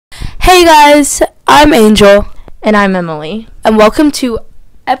Hey guys, I'm Angel. And I'm Emily. And welcome to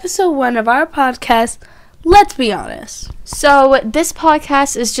episode 1 of our podcast, Let's Be Honest. So this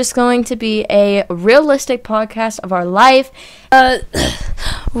podcast is just going to be a realistic podcast of our life.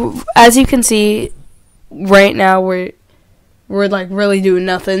 As you can see, right now we're like really doing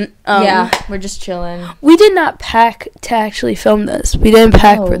nothing. We're just chilling. We did not pack to actually film this. We didn't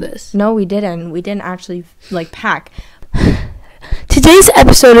pack for this. No, we didn't. We didn't actually pack. Today's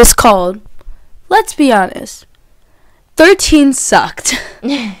episode is called Let's Be Honest. 13 sucked.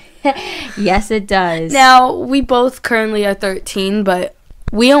 Yes, it does. Now, we both currently are 13, but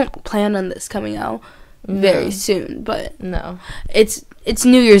we don't plan on this coming out very soon. But no, it's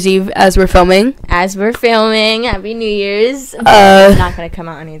New Year's Eve as we're filming. Happy New Year's. It's not gonna come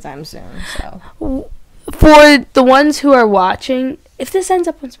out anytime soon. So for the ones who are watching, if this ends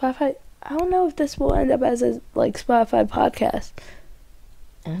up on Spotify, I don't know if this will end up as a Spotify podcast.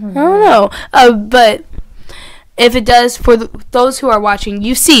 I don't know. But if it does, for those who are watching,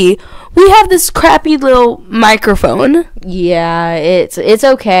 you see, we have this crappy little microphone. Yeah, it's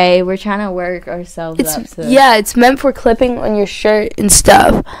okay. We're trying to work ourselves up. Yeah, it's meant for clipping on your shirt and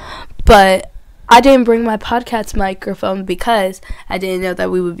stuff. But I didn't bring my podcast microphone because I didn't know that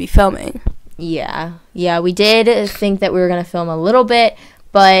we would be filming. Yeah, we did think that we were going to film a little bit,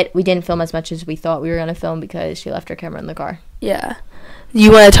 but we didn't film as much as we thought we were going to film because she left her camera in the car. Yeah.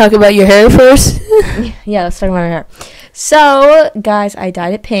 You want to talk about your hair first? Yeah, let's talk about her hair. So, guys, I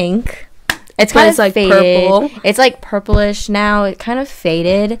dyed it pink. It's kind of faded. Purple. It's like purplish now. It kind of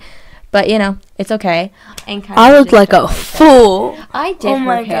faded, but it's okay. And I look like a fool. I did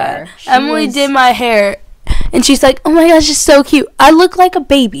her hair. Emily did my hair, and she's like, "Oh my gosh, she's so cute. I look like a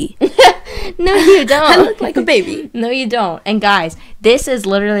baby." No, you don't. I look like a baby. No, you don't. And guys, this is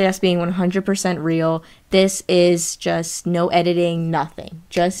literally us being 100% real. This is just no editing, nothing.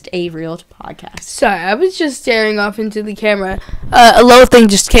 Just a real podcast. Sorry, I was just staring off into the camera. A little thing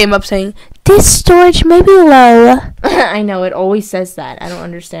just came up saying, "This storage may be low." I know, it always says that. I don't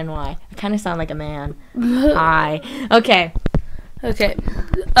understand why. I kind of sound like a man. Hi. Okay.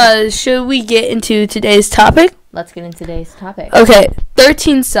 Should we get into today's topic? Let's get into today's topic. Okay,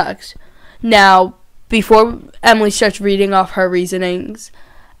 13 sucks. Now, before Emily starts reading off her reasonings,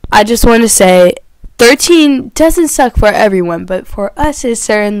 I just want to say 13 doesn't suck for everyone, but for us it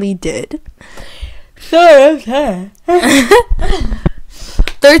certainly did. So okay.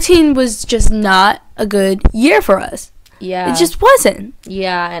 13 was just not a good year for us. Yeah. It just wasn't.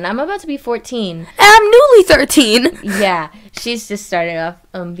 Yeah, and I'm about to be 14. And I'm newly 13. Yeah, she's just starting off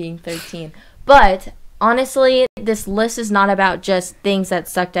being 13. But honestly, this list is not about just things that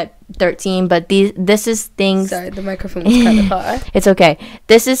sucked at 13, but this is things... Sorry, the microphone was kind of far. It's okay.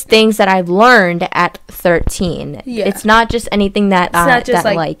 This is things that I've learned at 13. Yeah. It's not just anything that... It's not just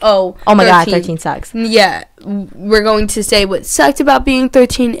oh my god, 13 sucks. Yeah, we're going to say what sucked about being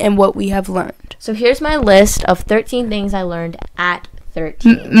 13 and what we have learned. So here's my list of 13 things I learned at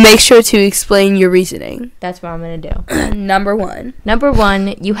 13. Make sure to explain your reasoning. That's what I'm going to do. Number one,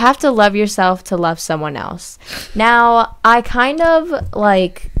 you have to love yourself to love someone else. Now, I kind of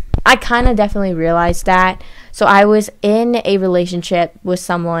definitely realized that. So I was in a relationship with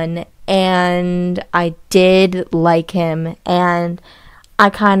someone and I did like him, and I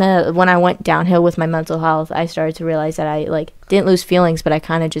kind of, when I went downhill with my mental health, I started to realize that I didn't lose feelings, but I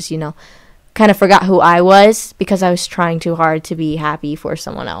kind of just, kind of forgot who I was because I was trying too hard to be happy for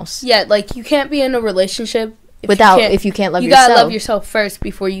someone else. Yeah, you can't be in a relationship if you can't love yourself. You gotta love yourself first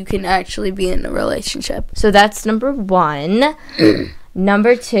before you can actually be in a relationship. So that's number one.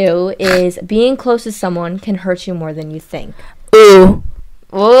 Number two is being close to someone can hurt you more than you think. Ooh.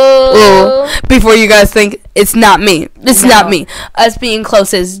 Ooh. Before you guys think, it's not me. It's not me. Us being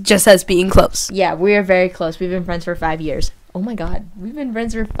close is just us being close. Yeah, we are very close. We've been friends for 5 years. Oh my god, we've been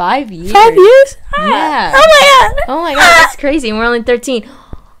friends for 5 years. 5 years? Yeah. Oh my god. Oh my god, that's crazy. And we're only 13.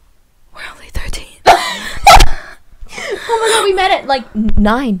 We're only 13. Oh my god, we met at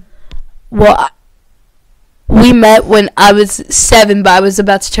 9. Well, we met when I was 7, but I was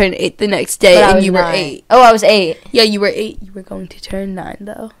about to turn 8 the next day, and you were 8. Oh, I was 8. Yeah, you were 8. You were going to turn 9,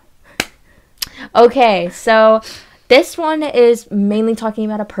 though. Okay, so this one is mainly talking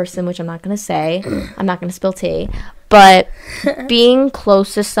about a person, which I'm not going to say. I'm not going to spill tea. But being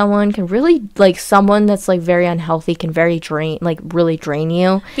close to someone can really, someone that's, very unhealthy can really drain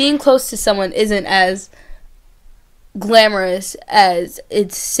you. Being close to someone isn't as glamorous as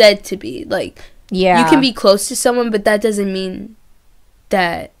it's said to be. Yeah. You can be close to someone, but that doesn't mean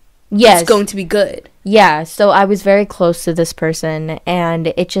that it's going to be good. Yeah, so I was very close to this person, and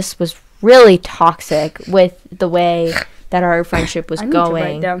it just was really toxic with the way that our friendship was I need going.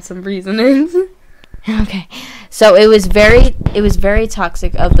 to write down some reasonings. Okay. So it was very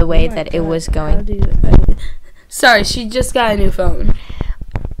toxic of the way that it was going. Sorry, she just got a new phone.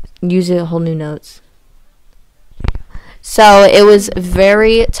 Use a whole new notes. So it was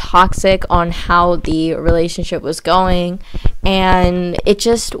very toxic on how the relationship was going, and it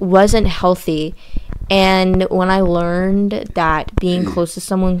just wasn't healthy. And when I learned that being close to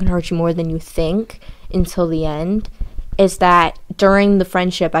someone can hurt you more than you think until the end, is that during the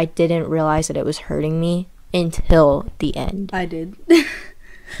friendship, I didn't realize that it was hurting me until the end. I did.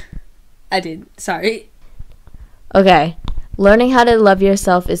 I did. Sorry. Okay. Learning how to love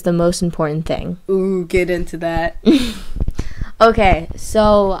yourself is the most important thing. Ooh, get into that. Okay,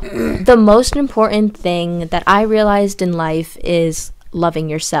 so the most important thing that I realized in life is loving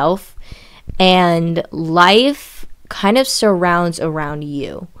yourself. And life kind of surrounds around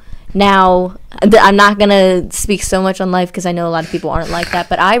you. Now, I'm not going to speak so much on life because I know a lot of people aren't like that,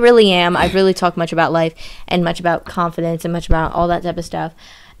 but I really am. I really talk much about life and much about confidence and much about all that type of stuff.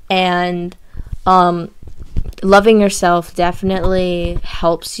 And loving yourself definitely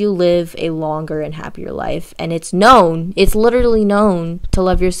helps you live a longer and happier life. And it's literally known to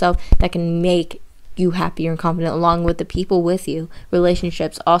love yourself that can make you happier and confident along with the people with you.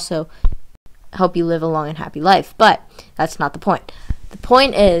 Relationships also help you live a long and happy life. But that's not the point. The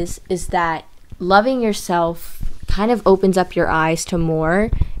point is that loving yourself kind of opens up your eyes to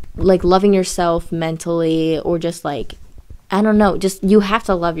more, like loving yourself mentally, or just like, I don't know, just you have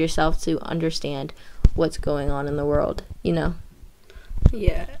to love yourself to understand what's going on in the world, you know?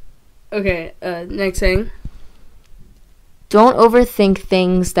 Yeah. Okay, next thing. Don't overthink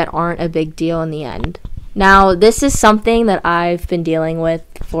things that aren't a big deal in the end. Now, this is something that I've been dealing with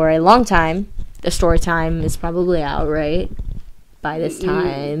for a long time. The story time is probably out, right? By this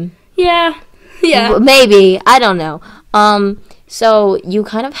time. Yeah. Maybe. I don't know. So you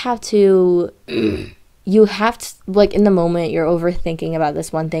kind of have to, like, in the moment, you're overthinking about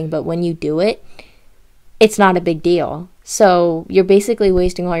this one thing, but when you do it, it's not a big deal. So you're basically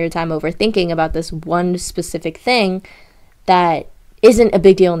wasting all your time overthinking about this one specific thing that isn't a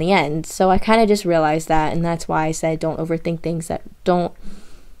big deal in the end. So I kind of just realized that, and that's why I said don't overthink things that don't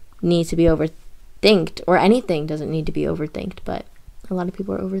need to be overthinked, or anything doesn't need to be overthinked, but a lot of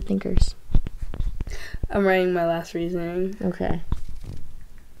people are overthinkers. I'm writing my last reasoning. Okay.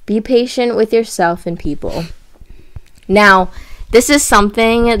 Be patient with yourself and people. Now, this is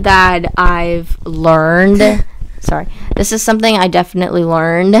something that I've learned. Sorry. This is something I definitely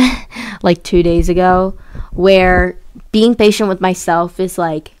learned like 2 days ago, where being patient with myself is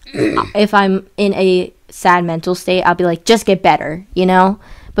like, if I'm in a sad mental state, I'll be like, just get better, you know?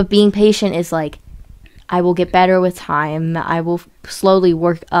 But being patient is like, I will get better with time. I will slowly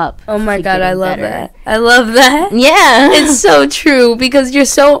work up. Oh my God, I love that. I love that. Yeah. It's so true, because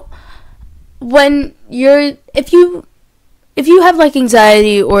if you have like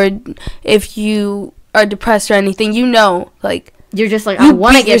anxiety, or if you are depressed or anything, you know, like, you're just like, I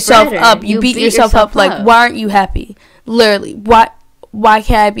want to get yourself better. up. You beat yourself up. Like, why aren't you happy? Literally, why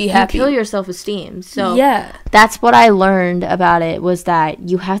can't I be happy? You kill your self-esteem. So yeah, that's what I learned about it, was that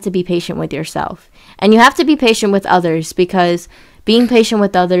you have to be patient with yourself. And you have to be patient with others, because being patient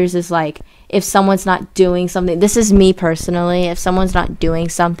with others is like, if someone's not doing something, this is me personally, if someone's not doing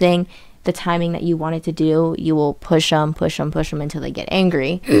something the timing that you wanted to do, you will push them until they get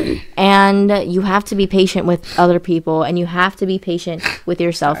angry. And you have to be patient with other people, and you have to be patient with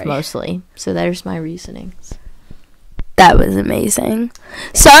yourself mostly. So there's my reasonings. That was amazing.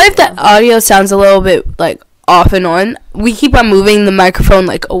 Sorry if that audio sounds a little bit like off and on. We keep on moving the microphone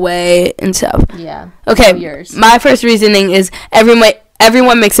like away and stuff. Yeah. Okay. Yours. My first reasoning is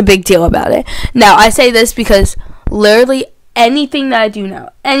everyone makes a big deal about it. Now, I say this because literally anything that I do now,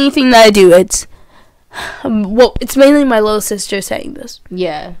 it's mainly my little sister saying this.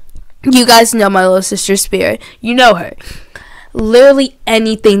 Yeah. You guys know my little sister Spirit. You know her. Literally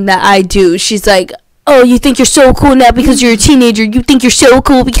anything that I do, she's like, oh, you think you're so cool now because you're a teenager. You think you're so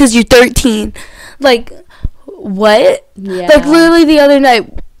cool because you're 13. Like, what? Yeah. Like, literally the other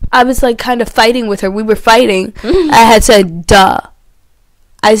night, I was, like, kind of fighting with her. We were fighting. I had said, duh.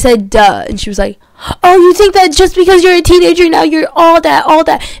 I said, duh. And she was like, oh, you think that just because you're a teenager now, you're all that.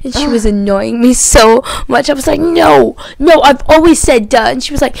 And she was annoying me so much. I was like, no, I've always said duh. And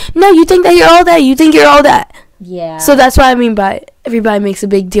she was like, no, you think that you're all that. You think you're all that. Yeah. So that's what I mean by everybody makes a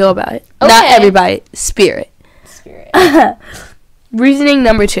big deal about it. Okay. Not everybody. Spirit. Reasoning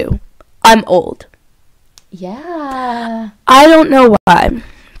number 2. I'm old. Yeah. I don't know why.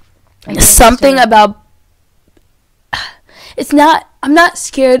 Something about... I'm not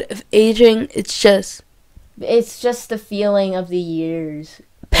scared of aging. It's just It's just the feeling of the years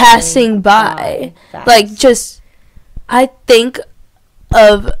passing by. Like, just, I think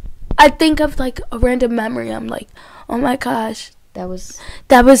of like a random memory. I'm like, oh my gosh, that was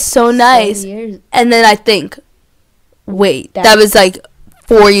so nice. And then I think, wait, that was like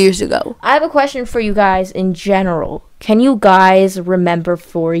 4 years ago. I have a question for you guys in general. Can you guys remember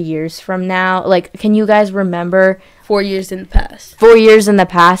 4 years from now? Like, can you guys remember 4 years in the past? 4 years in the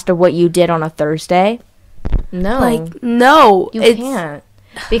past of what you did on a Thursday? No. Like, no. You can't.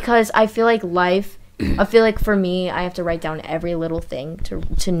 Because I feel like for me, I have to write down every little thing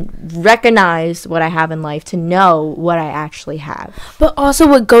to recognize what I have in life, to know what I actually have. But also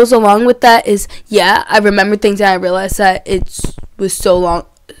what goes along with that is, yeah, I remember things and I realized that it was so long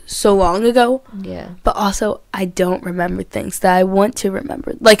ago. Yeah. But also, I don't remember things that I want to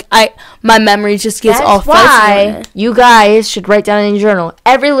remember. Like, my memory just gets all fuzzy. That's why you guys should write down in your journal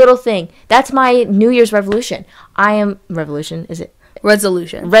every little thing. That's my New Year's resolution.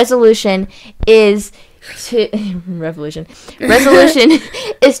 Resolution is to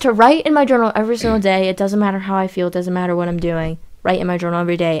write in my journal every single day. It doesn't matter how I feel. It doesn't matter what I'm doing. Write in my journal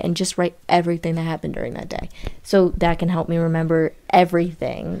every day and just write everything that happened during that day. So that can help me remember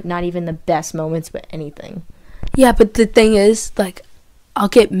everything. Not even the best moments, but anything. Yeah, but the thing is, like, I'll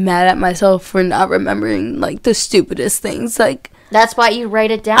get mad at myself for not remembering, like, the stupidest things. Like, that's why you write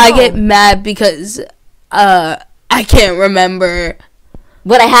it down. I get mad because I can't remember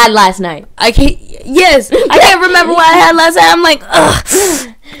what I had last night. I can't remember what I had last night. I'm like, ugh.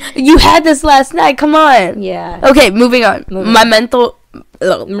 You had this last night. Come on. Yeah. Okay, moving on. My mental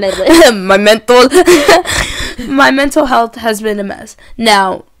health has been a mess.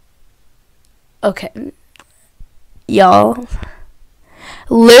 Now, okay, y'all.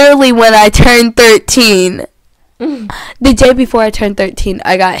 Literally, when I turned 13, the day before I turned 13,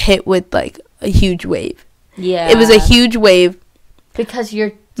 I got hit with like a huge wave. Yeah. It was a huge wave. Because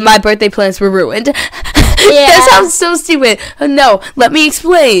my birthday plans were ruined. Yeah. That sounds so stupid. No, let me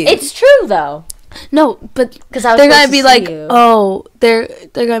explain. It's true though. No, but they're gonna be like, oh, they're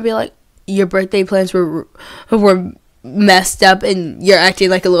gonna be like, your birthday plans were messed up and you're acting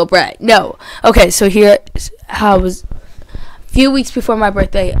like a little brat. No. Okay, so here's how it was. A few weeks before my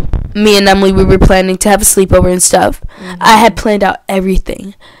birthday, me and Emily, we were planning to have a sleepover and stuff. Mm-hmm. I had planned out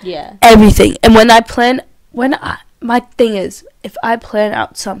everything. Yeah. Everything. And my thing is, if I plan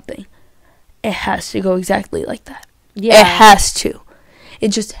out something, it has to go exactly like that. Yeah. It has to. It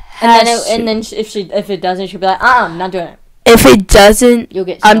just has to. And then if it doesn't, she'll be like, I'm not doing it. If it doesn't, you'll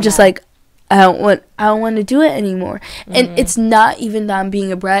get I'm just like, I don't want to do it anymore. Mm-hmm. And it's not even that I'm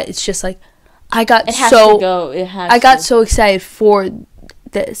being a brat. It's just like, I got so excited for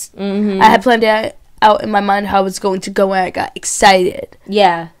this. Mm-hmm. I had planned it out in my mind how I was going to go, and I got excited.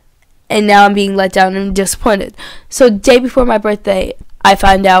 Yeah. And now I'm being let down and disappointed. So day before my birthday, I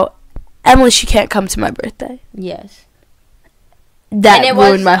find out Emily, she can't come to my birthday. Yes. That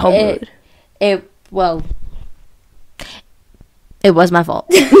ruined my whole mood. It was my fault.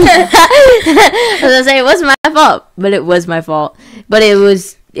 I was gonna say it wasn't my fault, but it was my fault. But I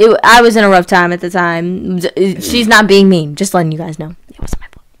was in a rough time at the time. She's not being mean. Just letting you guys know. It was my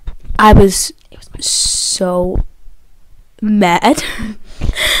fault. I was so mad.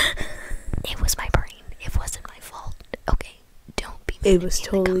 It was my brain. It wasn't my fault. Okay, don't be. It was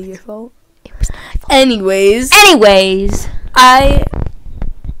totally your fault. It was not my fault. Anyways, I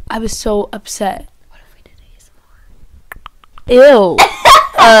was so upset. What if we did ASMR? Ew.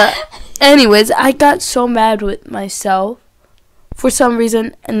 Anyways, I got so mad with myself for some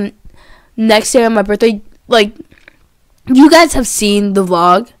reason, and next day on my birthday, like, you guys have seen the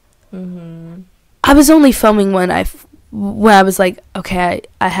vlog. Mm-hmm. I was only filming when I was like, okay,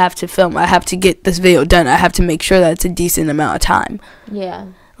 I have to film. I have to get this video done. I have to make sure that it's a decent amount of time. Yeah.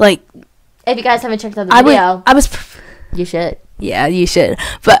 Like, if you guys haven't checked out the video, you should. Yeah, you should.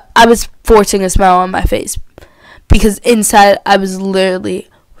 But I was forcing a smile on my face because inside I was literally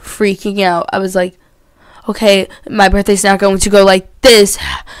freaking out. I was like, okay, my birthday's not going to go like this.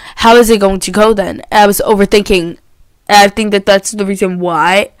 How is it going to go then? And I was overthinking. And I think that's the reason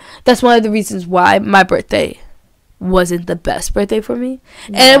why. That's one of the reasons why my birthday wasn't the best birthday for me.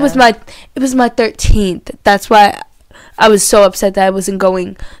 Yeah. And it was my 13th. That's why I was so upset that I wasn't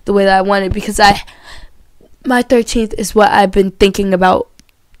going the way that I wanted, because my 13th is what I've been thinking about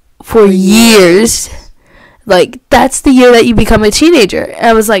for years. Like, that's the year that you become a teenager. And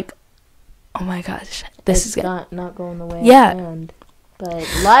I was like, oh my gosh, this is not going the way I planned. But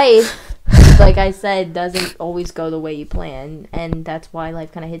life, like I said, doesn't always go the way you plan, and that's why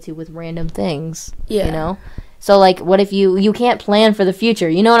life kind of hits you with random things. Yeah. You know? So, like, what if you can't plan for the future?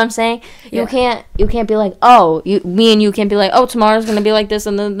 You know what I'm saying? Yeah. You can't be like, oh, me and you can't be like, oh, tomorrow's going to be like this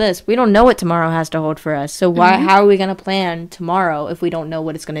and then this. We don't know what tomorrow has to hold for us. So how are we going to plan tomorrow if we don't know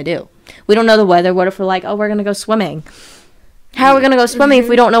what it's going to do? We don't know the weather. What if we're like, oh, we're going to go swimming? How are we going to go swimming if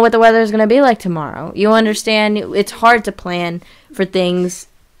we don't know what the weather is going to be like tomorrow? You understand? It's hard to plan for things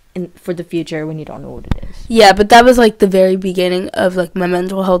for the future when you don't know what it is. Yeah, but that was like the very beginning of like my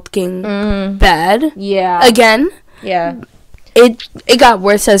mental health getting bad. Yeah. Again. Yeah. It got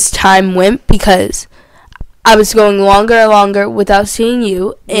worse as time went because I was going longer and longer without seeing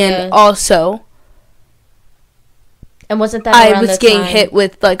you, and also and wasn't that I was getting hit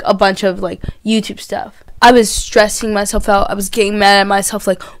with like a bunch of like YouTube stuff. I was stressing myself out. I was getting mad at myself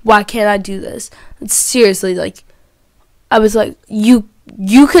like, why can't I do this? Seriously, like I was like, you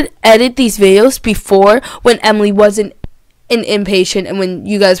could edit these videos before when Emily wasn't an impatient and when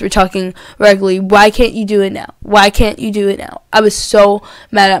you guys were talking regularly. Why can't you do it now? Why can't you do it now? I was so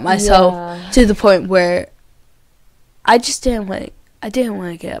mad at myself to the point where I just didn't want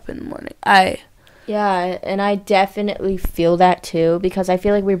to get up in the morning. Yeah, and I definitely feel that too because I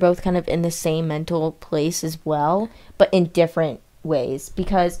feel like we're both kind of in the same mental place as well, but in different ways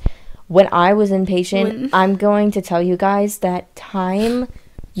because when I was impatient, I'm going to tell you guys that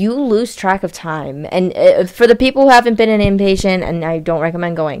you lose track of time. And for the people who haven't been an impatient, and I don't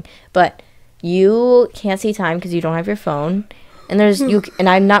recommend going, but you can't see time because you don't have your phone. And and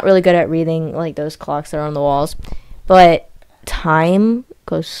I'm not really good at reading like those clocks that are on the walls, but time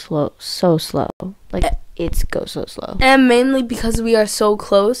goes so slow. Like it goes so slow. And mainly because we are so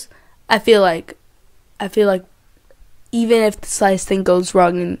close, I feel like even if the slightest thing goes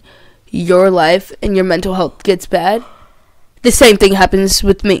wrong in your life and your mental health gets bad, the same thing happens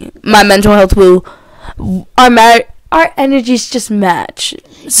with me. My mental health our energies just match.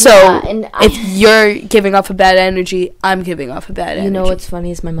 So if you're giving off a bad energy, I'm giving off a bad energy. You know what's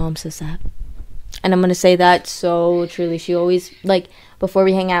funny is my mom says that. And I'm going to say that so truly. She always, like, before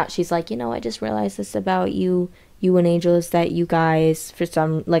we hang out, she's like, I just realized this about you and Angel is that you guys, for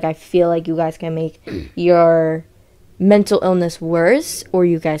some, like, I feel like you guys can make your mental illness worse or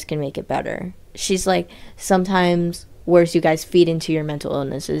you guys can make it better. She's like, sometimes worse, you guys feed into your mental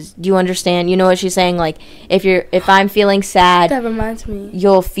illnesses. Do you understand? You know what she's saying? Like, if I'm feeling sad, that reminds me,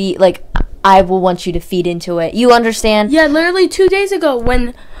 you'll feed, like, I will want you to feed into it. You understand? Yeah, literally 2 days ago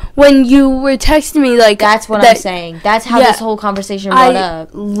when you were texting me, like, that's what I'm saying. That's how this whole conversation brought up.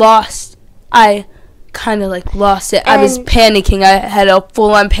 I kind of like lost it. And I was panicking. I had a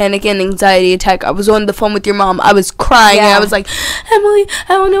full-on panic and anxiety attack. I was on the phone with your mom. I was crying and I was like, Emily,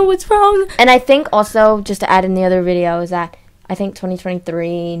 I don't know what's wrong. And I think also, just to add in the other video, is that I think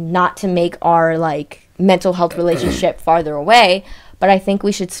 2023, not to make our like mental health relationship farther away, but I think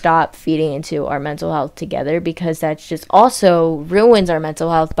we should stop feeding into our mental health together because that's just also ruins our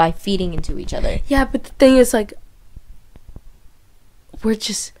mental health by feeding into each other. Yeah, but the thing is, like,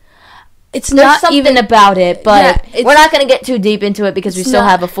 there's not something even about it, but we're not going to get too deep into it because we still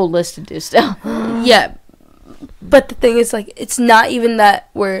have a full list to do still. Yeah, but the thing is, like, it's not even that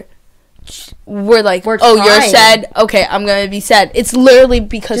we're like, oh, trying. You're sad, okay, I'm going to be sad. It's literally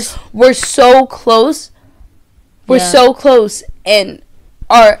because we're so close. We're so close, and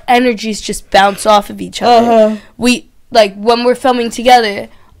our energies just bounce off of each other. We, like, when we're filming together,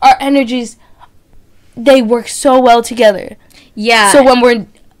 our energies, they work so well together. Yeah. So when we're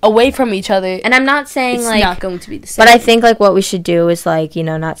away from each other, and I'm not saying it's like not going to be the same. But I think like what we should do is like,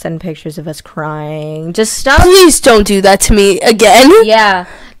 not send pictures of us crying. Just stop. Please don't do that to me again. Yeah.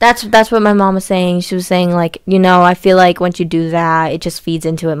 That's what my mom was saying. She was saying like, I feel like once you do that, it just feeds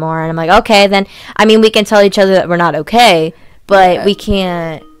into it more. And I'm like, okay, then I mean we can tell each other that we're not okay, but we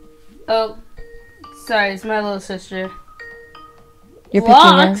can't. Oh, sorry, it's my little sister. You're picking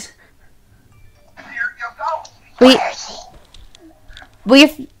her. We're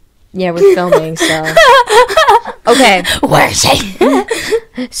filming, so. Okay. Where is she?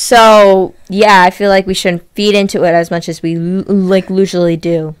 So, yeah, I feel like we shouldn't feed into it as much as we, usually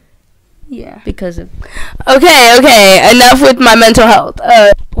do. Yeah. Because of... Okay, enough with my mental health.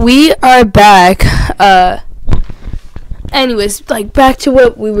 We are back. Anyways, like, back to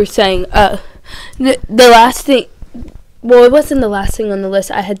what we were saying. The last thing... Well, it wasn't the last thing on the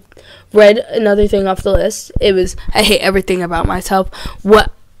list. I had read another thing off the list. It was, I hate everything about myself.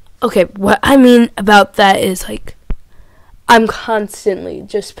 What I mean about that is, like, I'm constantly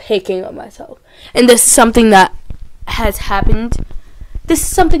just picking on myself. And this is something that has happened. This is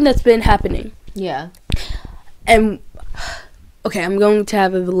something that's been happening. Yeah. And, okay, I'm going to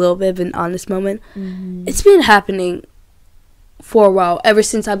have a little bit of an honest moment. Mm-hmm. It's been happening for a while, ever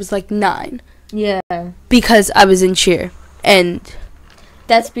since I was, like, 9. Yeah. because I was in cheer. And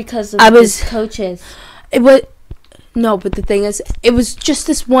that's because of the coaches. It was no, but the thing is, it was just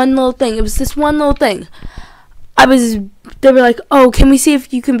this one little thing. It was this one little thing. They were like, "Oh, can we see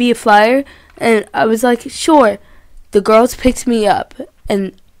if you can be a flyer?" And I was like, "Sure." The girls picked me up,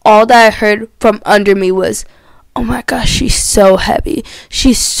 and all that I heard from under me was, "Oh my gosh, she's so heavy.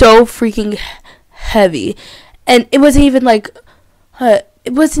 She's so freaking heavy." And it wasn't even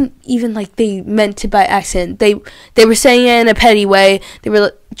like they meant it by accident. They were saying it in a petty way. They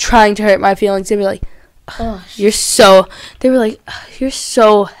were trying to hurt my feelings. They were like, "You're so." They were like, "You're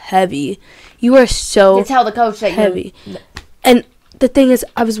so heavy. You are so." You tell the coach that heavy. And the thing is,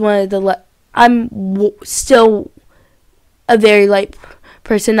 I was one of the. Still a very light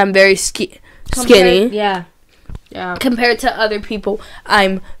person. I'm very skinny. Yeah. Compared to other people,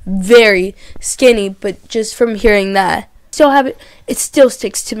 I'm very skinny. But just from hearing that, it still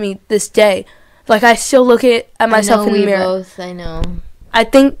sticks to me this day. Like, I still look at myself in the mirror. I know. I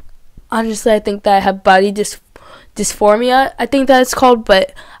think that I have body dysphoria. I think that it's called.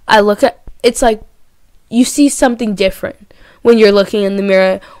 But I look at it's like you see something different when you're looking in the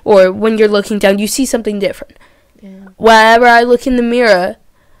mirror, or when you're looking down. You see something different. Yeah. Whenever I look in the mirror,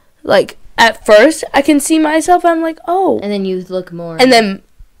 like, at first I can see myself. I'm like, oh. And then you look more. And then,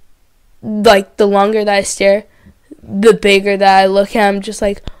 like, the longer that I stare, the bigger that I look at. I'm just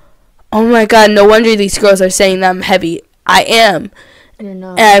like, oh my god, no wonder these girls are saying that I'm heavy. I am. You're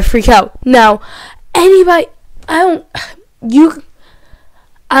not. And I freak out. Now, I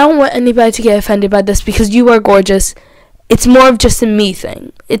don't want anybody to get offended by this, because you are gorgeous. It's more of just a me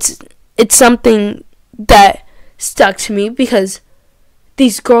thing. It's something that stuck to me, because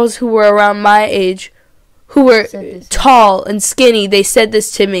these girls who were around my age, who were tall and skinny, they said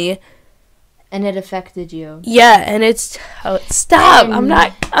this to me. And it affected you. Yeah, and stop. I'm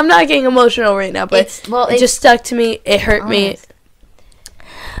not getting emotional right now, but it just stuck to me. It hurt me.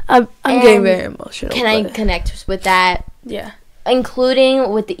 I'm getting very emotional. Can I connect with that? Yeah.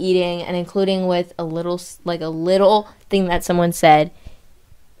 Including with the eating, and including with a little thing that someone said.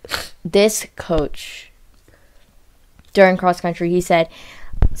 This coach, during cross country, he said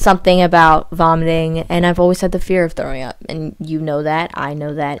something about vomiting, and I've always had the fear of throwing up, and you know that, I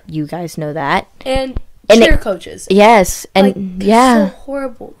know that, you guys know that, and cheer coaches, yes, and they're so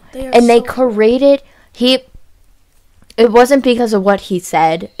horrible. They created it wasn't because of what he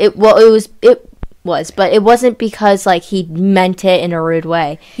said. It was, but it wasn't because, like, he meant it in a rude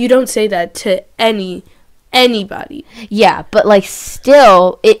way. You don't say that to anybody. Yeah, but, like,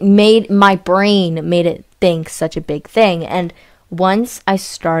 still, my brain made it think such a big thing. And once I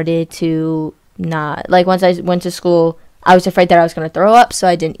started to once I went to school, I was afraid that I was going to throw up, so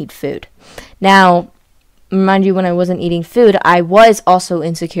I didn't eat food. Now, mind you, when I wasn't eating food, I was also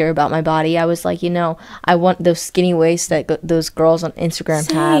insecure about my body. I was like, I want those skinny waists that those girls on Instagram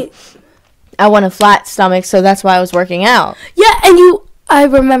have. I want a flat stomach, so that's why I was working out. Yeah, and I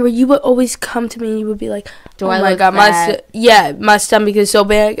remember you would always come to me and you would be like, "Oh my god, my stomach is so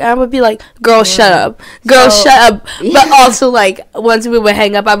big." And I would be like, "Girl, shut up. Girl, shut up." Yeah. But also, like, once we would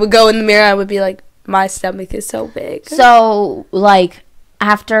hang up, I would go in the mirror, I would be like, "My stomach is so big." So, like,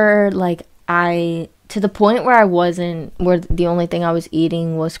 after, like, to the point where where the only thing I was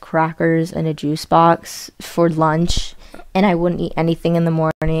eating was crackers and a juice box for lunch, and I wouldn't eat anything in the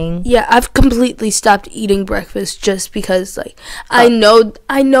morning. Yeah, I've completely stopped eating breakfast just because, like, I know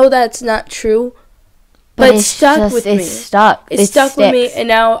that's not true, but it stuck with me. It stuck with me, and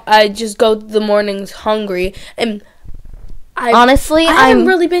now I just go the mornings hungry. And I haven't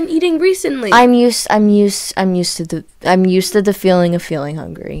really been eating recently. I'm used to the feeling of feeling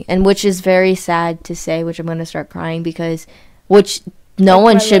hungry, and which is very sad to say, which I'm going to start crying because no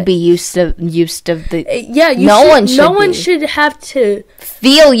one should be used to the no one should have to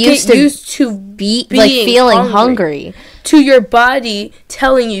feel used to be like feeling hungry to your body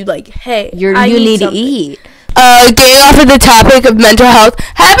telling you, like, hey, you need to eat. Getting off of the topic of mental health,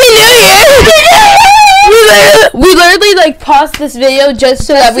 Happy New Year. we literally like paused this video just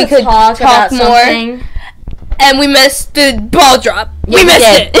so that we could talk more. And we missed the ball drop. Yeah, we missed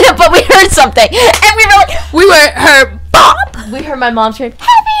it. But we heard something. And we heard bop. We heard my mom scream, "Happy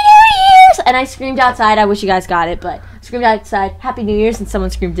New Year's!" And I screamed outside. I wish you guys got it, but I screamed outside, "Happy New Year's!" and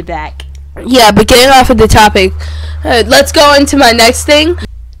someone screamed it back. Yeah, but getting off of the topic, let's go into my next thing.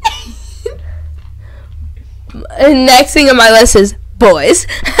 Next thing on my list is boys.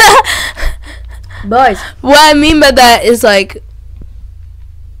 Boys. What I mean by that is, like,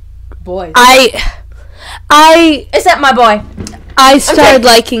 boys. Is that my boy? I started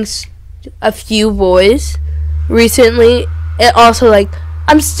liking a few boys recently. And also, like,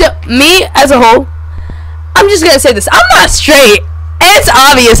 I'm still, me as a whole, I'm just gonna say this. I'm not straight. And it's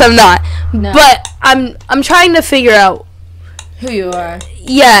obvious I'm not. No. But I'm trying to figure out who you are.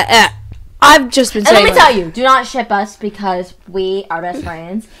 Yeah, I've just been saying. And let me tell you, do not ship us because we are best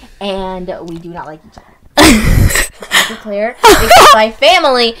friends and we do not like each other. To be clear, because my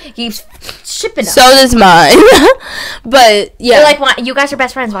family keeps shipping us. So does mine. But yeah, they're like, why, you guys are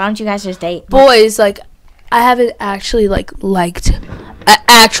best friends. Why don't you guys just date? Boys, like, I haven't actually liked an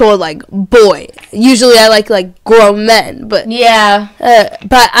actual boy. Usually I like grown men, but yeah.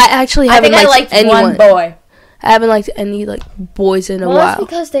 But I actually haven't liked anyone. One boy. I haven't liked any boys in a while. That's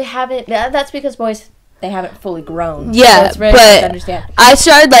because they haven't. That's because boys they haven't fully grown. Yeah, so it's very hard to understand. I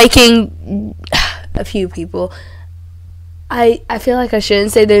started liking a few people. I feel like I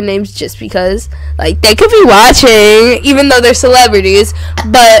shouldn't say their names just because they could be watching, even though they're celebrities.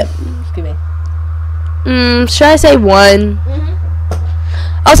 But should I say one?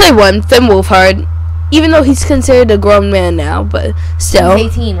 Mm-hmm. I'll say one. Finn Wolfhard, even though he's considered a grown man now, but still.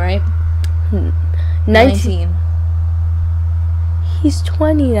 He's 18, right? 19. He's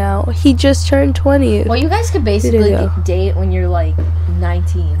 20 now. He just turned 20. Well, you guys could basically date when you're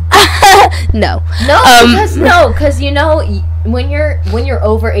 19. No. Because when you're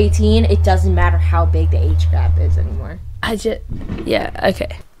over 18, it doesn't matter how big the age gap is anymore. Okay.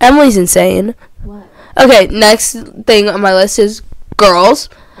 Emily's insane. What? Okay, next thing on my list is girls.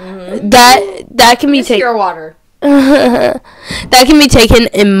 Mm-hmm. That can be taken. Pure water. That can be taken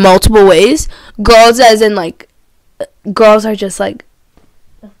in multiple ways. Girls, as in girls are just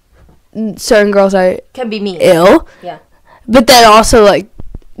certain girls can be mean, ill. Yeah. But then also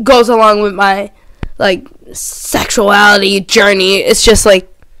goes along with my sexuality journey. It's just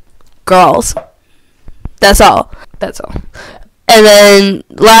girls. That's all. And then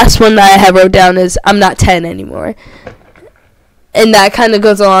last one that I have wrote down is I'm not 10 anymore. And that kind of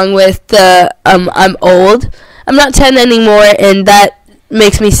goes along with the I'm old. I'm not 10 anymore, and that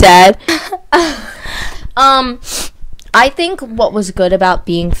makes me sad. I think what was good about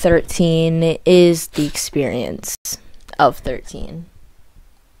being 13 is the experience of 13.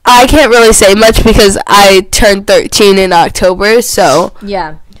 I can't really say much because I turned 13 in October, so.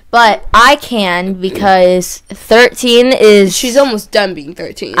 Yeah, but I can because 13 is... She's almost done being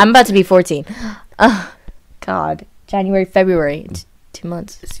 13. I'm about to be 14. God. January, February. 2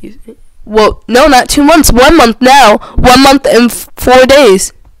 months. Excuse me. Well, no, not 2 months. 1 month now. 1 month and 4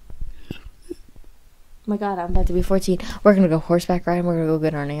 days. Oh my God, I'm about to be 14. We're going to go horseback riding. We're going to go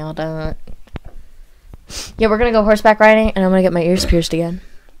get our nail done. Yeah, we're going to go horseback riding, and I'm going to get my ears pierced again.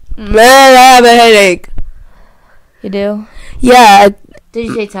 Man, I have a headache. You do? Yeah. Did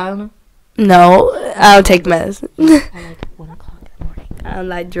you take Tylenol? No, I don't take meds. At 1 o'clock in the morning. I don't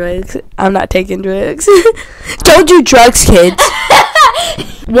like drugs. I'm not taking drugs. Don't do drugs, kids.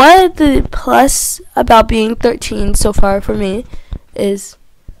 One of the plus about being 13 so far for me is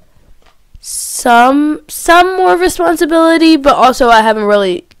some more responsibility, but also I haven't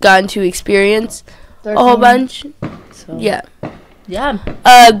really gotten to experience 13. A whole bunch. So. Yeah. Yeah.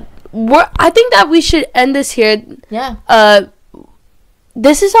 I think that we should end this here. Yeah.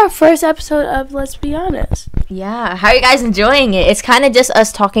 This is our first episode of Let's Be Honest. Yeah. How are you guys enjoying it? It's kind of just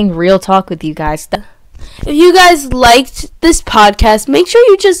us talking real talk with you guys. If you guys liked this podcast, make sure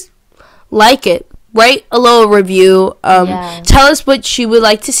you just like it. Write a little review. Tell us what you would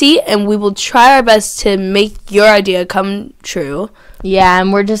like to see, and we will try our best to make your idea come true. Yeah,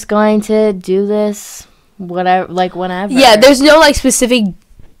 and we're just going to do this whenever. Yeah, there's no specific.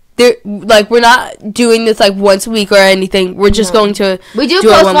 We're not doing this once a week or anything. We're just going to. We do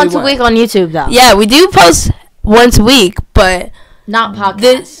post once a week on YouTube, though. Yeah, we do post once a week, but not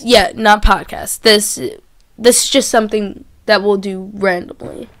podcasts. Not podcasts. This is just something that we'll do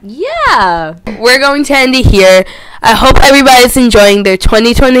randomly. Yeah. We're going to end it here. I hope everybody's enjoying their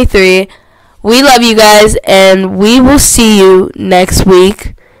 2023. We love you guys, and we will see you next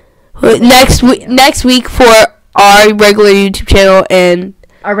week. Next week for our regular YouTube channel, and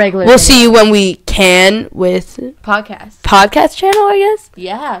we'll see you when we can with podcast channel, I guess.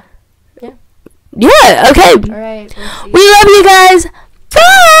 Yeah. Yeah. Okay. All right. We love you guys.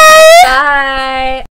 Bye. Bye.